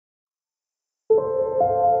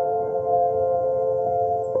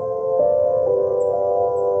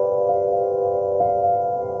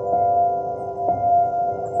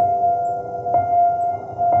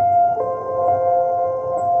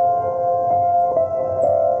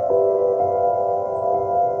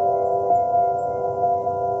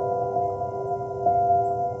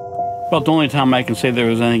About the only time I can say there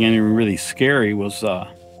was anything really scary was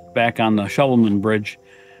back on the Shovelmen Bridge.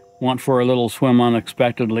 Went for a little swim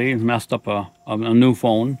unexpectedly, messed up a new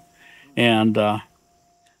phone, and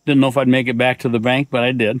didn't know if I'd make it back to the bank, but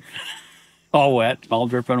I did. All wet, all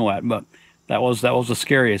dripping wet. But that was the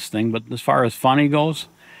scariest thing. But as far as funny goes,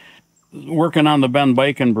 working on the Ben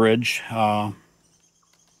Bacon Bridge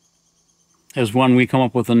is when we come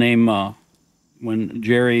up with the name. When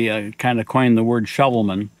Jerry kind of coined the word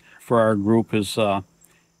shovelman for our group, is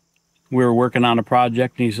we were working on a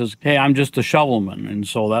project and he says, "Hey, I'm just a shovelman." And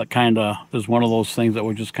so that kind of is one of those things that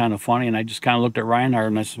was just kind of funny. And I just kind of looked at Reinhard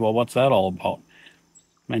and I said, "Well, what's that all about?"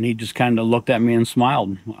 And he just kind of looked at me and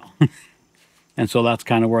smiled. Well, and so that's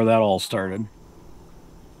kind of where that all started.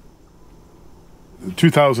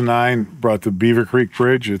 2009 brought the Beaver Creek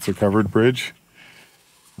Bridge. It's a covered bridge.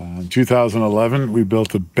 In 2011, we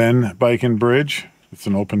built the Ben Bacon Bridge. It's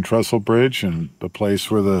an open trestle bridge and the place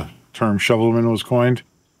where the term shovelman was coined.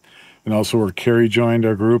 And also where Kerry joined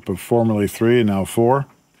our group of formerly 3 and now 4.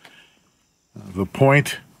 The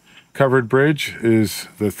Point Covered Bridge is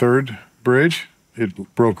the 3rd bridge.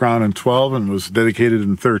 It broke ground in 12 and was dedicated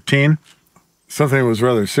in 13. Something that was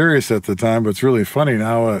rather serious at the time, but it's really funny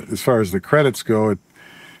now. As far as the credits go,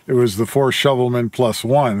 it was the 4 shovelmen plus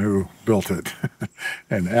 1 who built it,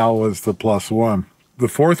 and Al was the +1. The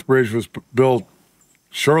 4th bridge was built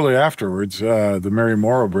shortly afterwards, the Mary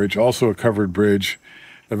Morrow Bridge, also a covered bridge,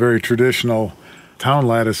 a very traditional town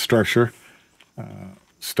lattice structure.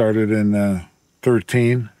 Started in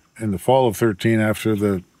 13, in the fall of 13, after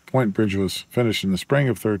the Point Bridge was finished in the spring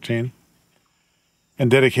of 13,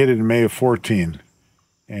 and dedicated in May of 14.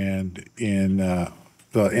 And in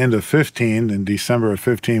the end of 15, in December of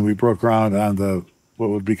 15, we broke ground on what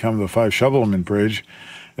would become the 5 Shovelmen Bridge,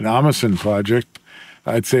 an Amundsen project.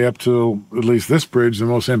 I'd say up to at least this bridge, the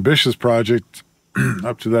most ambitious project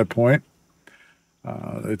up to that point.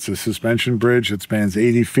 It's a suspension bridge. It spans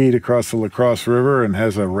 80 feet across the La Crosse River and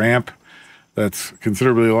has a ramp that's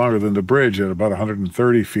considerably longer than the bridge at about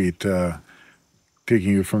 130 feet, taking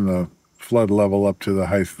you from the flood level up to the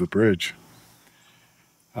height of the bridge.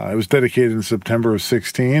 It was dedicated in September of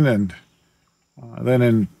 16, and then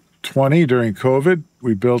in 20, during COVID,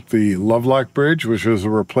 we built the Lovelock Bridge, which was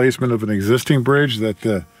a replacement of an existing bridge that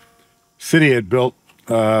the city had built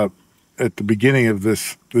at the beginning of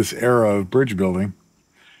this era of bridge building.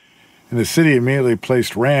 And the city immediately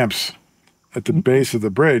placed ramps at the base of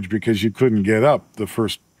the bridge because you couldn't get up the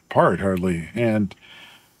first part hardly. And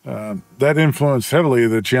that influenced heavily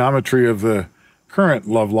the geometry of the current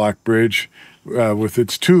Lovelock Bridge with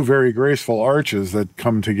its 2 very graceful arches that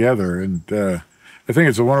come together. And I think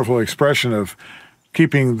it's a wonderful expression of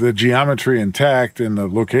keeping the geometry intact, and the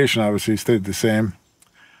location obviously stayed the same,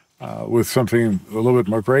 with something a little bit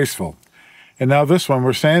more graceful. And now this one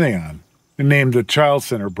we're standing on, named the Child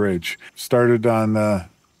Center Bridge. Started on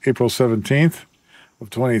April 17th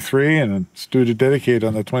of 23, and it's due to dedicate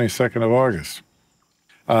on the 22nd of August.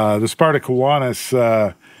 The Sparta Kiwanis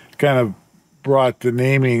kind of brought the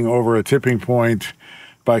naming over a tipping point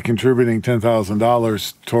by contributing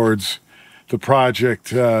 $10,000 towards the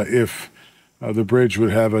project if the bridge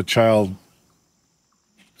would have a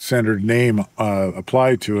child-centered name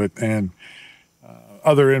applied to it. And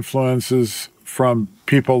other influences from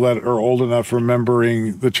people that are old enough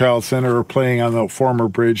remembering the Child Center or playing on the former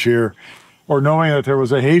bridge here, or knowing that there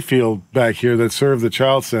was a hayfield back here that served the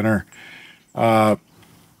Child Center,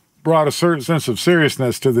 brought a certain sense of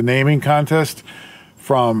seriousness to the naming contest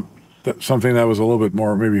from something that was a little bit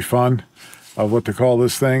more maybe fun of what to call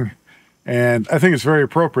this thing. And I think it's very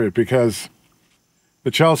appropriate because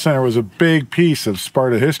the Child Center was a big piece of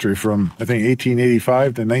Sparta history from, I think,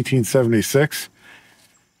 1885 to 1976.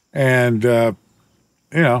 And,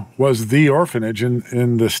 was the orphanage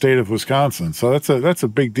in the state of Wisconsin. So that's a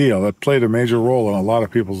big deal. That played a major role in a lot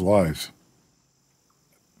of people's lives.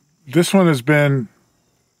 This one has been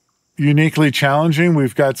uniquely challenging.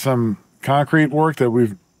 We've got some concrete work that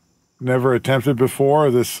we've never attempted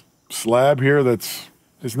before. This slab here it's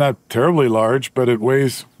not terribly large, but it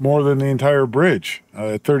weighs more than the entire bridge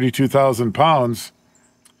at 32,000 pounds.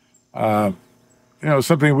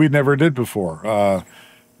 Something we never did before.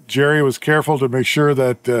 Jerry was careful to make sure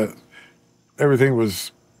that everything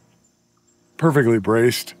was perfectly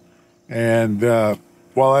braced. And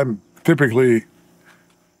while I'm typically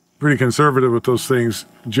pretty conservative with those things,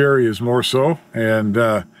 Jerry is more so. And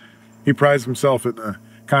he prides himself in the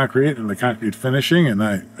concrete and the concrete finishing. And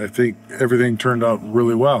I think everything turned out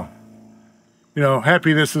really well.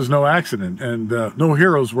 Happiness is no accident, and no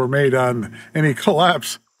heroes were made on any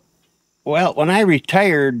collapse. Well, when I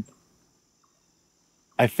retired,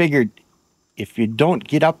 I figured if you don't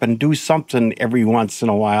get up and do something every once in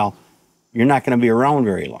a while, you're not going to be around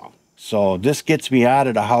very long. So this gets me out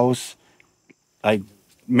of the house. I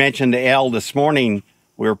mentioned to Al this morning,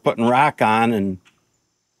 we were putting rock on and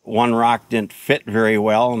one rock didn't fit very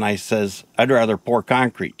well. And I says, I'd rather pour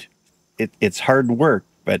concrete. It's hard work,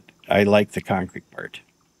 but I like the concrete part.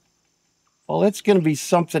 Well, it's going to be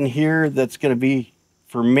something here that's going to be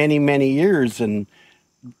for many, many years. And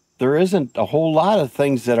there isn't a whole lot of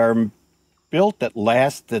things that are built that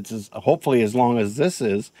last, that's hopefully as long as this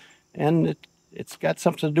is. And it's got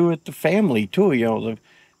something to do with the family too. You know,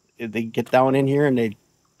 they get down in here and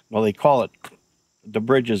they call it the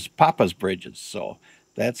bridges, Papa's bridges. So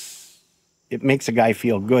it makes a guy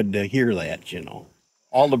feel good to hear that, you know.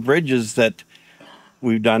 All the bridges that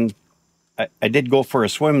we've done, I did go for a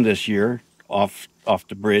swim this year off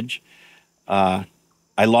the bridge. I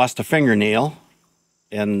lost a fingernail,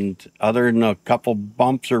 and other than a couple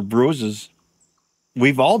bumps or bruises,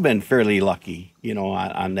 we've all been fairly lucky, you know,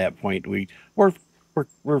 on that point.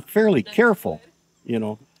 We're fairly careful, you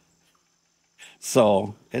know.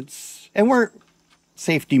 So and we're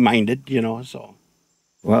safety minded, you know, so.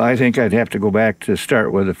 Well, I think I'd have to go back to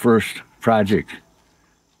start with the first project,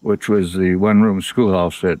 which was the one-room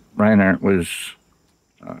schoolhouse that Reinhardt was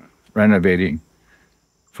renovating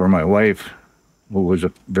for my wife, who was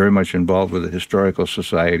very much involved with the Historical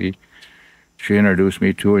Society. She introduced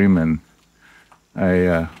me to him, and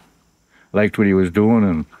I liked what he was doing,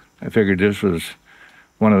 and I figured this was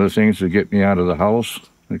one of the things to get me out of the house,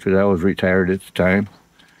 because I was retired at the time,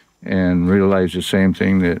 and realized the same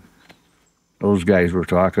thing that those guys were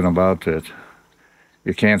talking about, that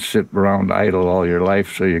you can't sit around idle all your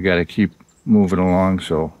life, so you got to keep moving along.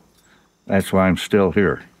 So that's why I'm still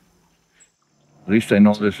here. At least I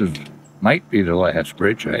know this might be the last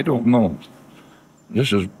bridge. I don't know.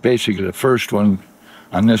 This is basically the first one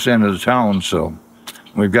on this end of the town, so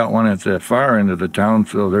we've got one at the far end of the town,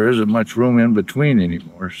 so there isn't much room in between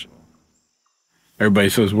anymore. So. Everybody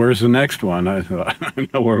says, where's the next one? I thought,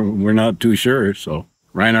 no, we're not too sure. So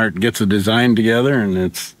Reinhardt gets a design together, and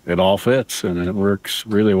it all fits, and it works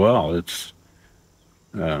really well. It's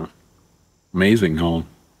amazing how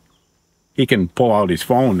he can pull out his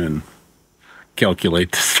phone and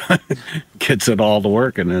calculate this, gets it all to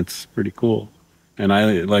work, and it's pretty cool. And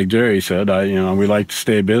I, like Jerry said, we like to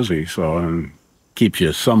stay busy, so and keeps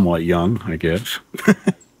you somewhat young, I guess.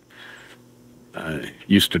 I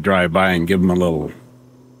used to drive by and give them a little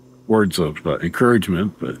words of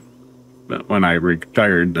encouragement, but when I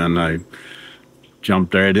retired, then I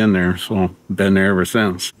jumped right in there, so been there ever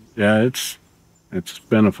since. Yeah, it's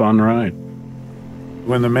been a fun ride.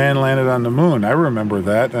 When the man landed on the moon, I remember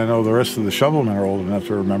that. I know the rest of the Shovelmen are old enough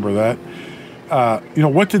to remember that.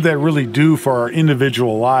 What did that really do for our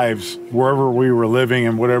individual lives, wherever we were living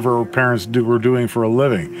and whatever our parents were doing for a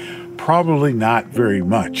living? Probably not very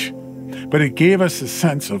much. But it gave us a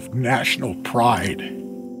sense of national pride.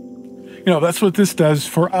 That's what this does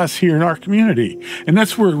for us here in our community. And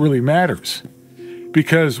that's where it really matters.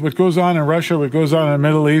 Because what goes on in Russia, what goes on in the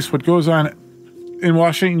Middle East, what goes on in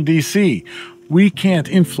Washington, D.C., we can't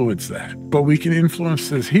influence that, but we can influence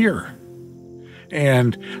this here.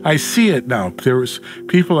 And I see it now. There's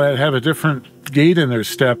people that have a different gait in their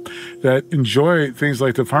step that enjoy things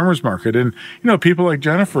like the farmer's market. And, people like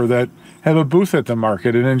Jennifer that have a booth at the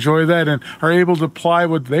market and enjoy that and are able to apply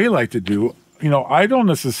what they like to do. I don't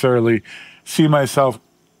necessarily see myself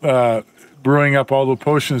brewing up all the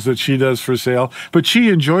potions that she does for sale, but she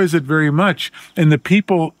enjoys it very much. And the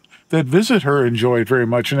people that visit her enjoy it very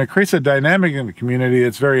much. And it creates a dynamic in the community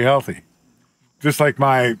that's very healthy. Just like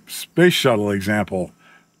my space shuttle example,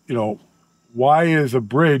 why is a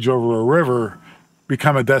bridge over a river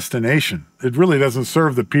become a destination? It really doesn't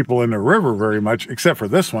serve the people in the river very much, except for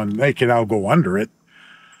this one. They can now go under it.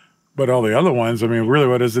 But all the other ones, really,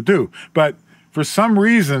 what does it do? But for some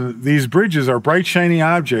reason, these bridges are bright, shiny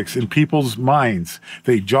objects in people's minds.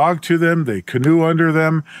 They jog to them, they canoe under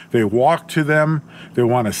them, they walk to them, they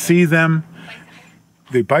want to see them,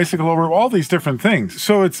 they bicycle over, all these different things.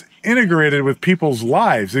 So it's integrated with people's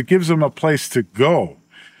lives. It gives them a place to go.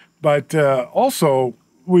 But also,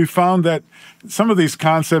 we found that some of these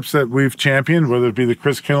concepts that we've championed, whether it be the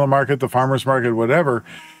Chris Kindle market, the farmer's market, whatever,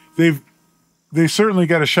 they certainly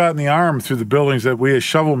got a shot in the arm through the buildings that we as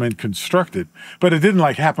Shovelmen constructed. But it didn't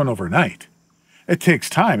happen overnight. It takes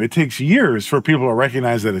time. It takes years for people to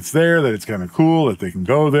recognize that it's there, that it's kind of cool, that they can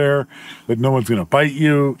go there, that no one's going to bite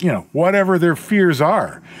you, whatever their fears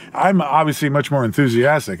are. I'm obviously much more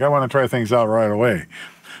enthusiastic. I want to try things out right away.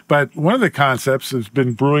 But one of the concepts that's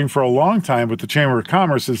been brewing for a long time with the Chamber of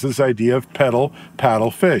Commerce is this idea of pedal,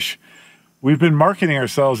 paddle, fish. we've been marketing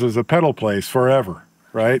ourselves as a pedal place forever,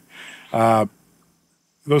 right?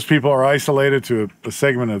 Those people are isolated to a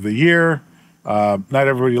segment of the year. Not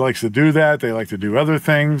everybody likes to do that. They like to do other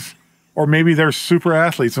things. Or maybe they're super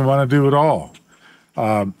athletes and want to do it all.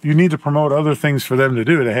 You need to promote other things for them to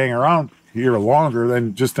do, to hang around here longer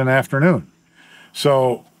than just an afternoon.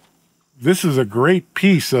 So this is a great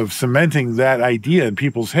piece of cementing that idea in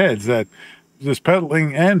people's heads that this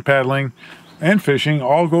pedaling and paddling and fishing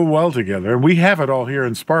all go well together. And we have it all here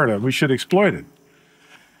in Sparta. We should exploit it.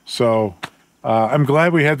 So I'm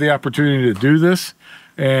glad we had the opportunity to do this.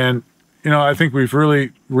 And, you know, I think we've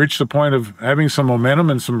really reached the point of having some momentum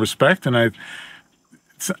and some respect. And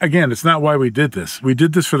again, it's not why we did this. We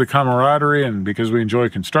did this for the camaraderie and because we enjoy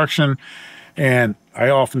construction. And I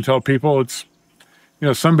often tell people it's, you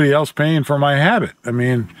know, somebody else paying for my habit. I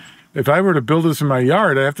mean, if I were to build this in my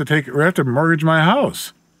yard, I have to mortgage my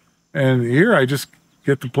house. And here I just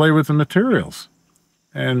get to play with the materials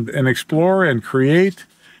and explore and create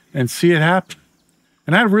and see it happen.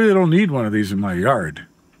 And I really don't need one of these in my yard.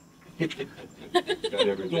 You're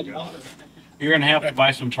going to have to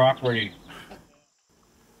buy some property.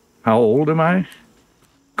 How old am I?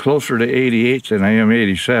 Closer to 88 than I am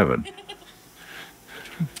 87.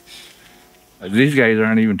 These guys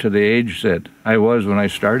aren't even to the age that I was when I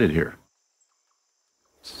started here.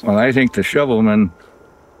 Well, I think the Shovelmen,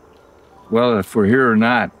 well, if we're here or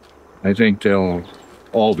not, I think they'll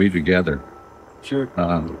all be together. Sure.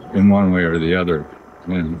 In one way or the other.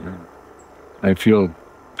 And I feel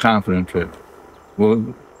confident that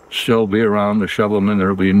we'll still be around the Shovelmen.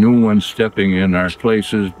 There'll be new ones stepping in our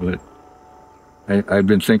places, but I've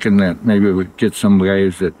been thinking that maybe we'd get some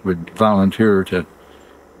guys that would volunteer to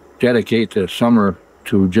dedicate the summer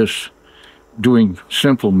to just doing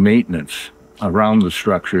simple maintenance around the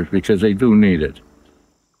structures because they do need it.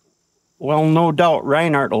 Well, no doubt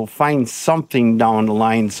Reinhardt will find something down the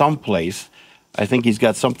line someplace. I think he's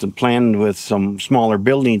got something planned with some smaller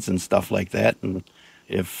buildings and stuff like that. And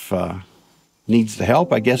if needs the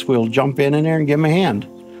help, I guess we'll jump in there and give him a hand.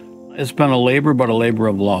 It's been a labor, but a labor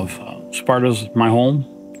of love. Sparta's my home,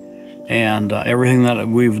 and everything that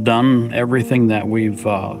we've done, everything that we've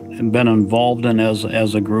been involved in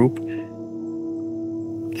as a group,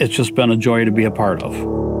 it's just been a joy to be a part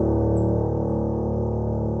of.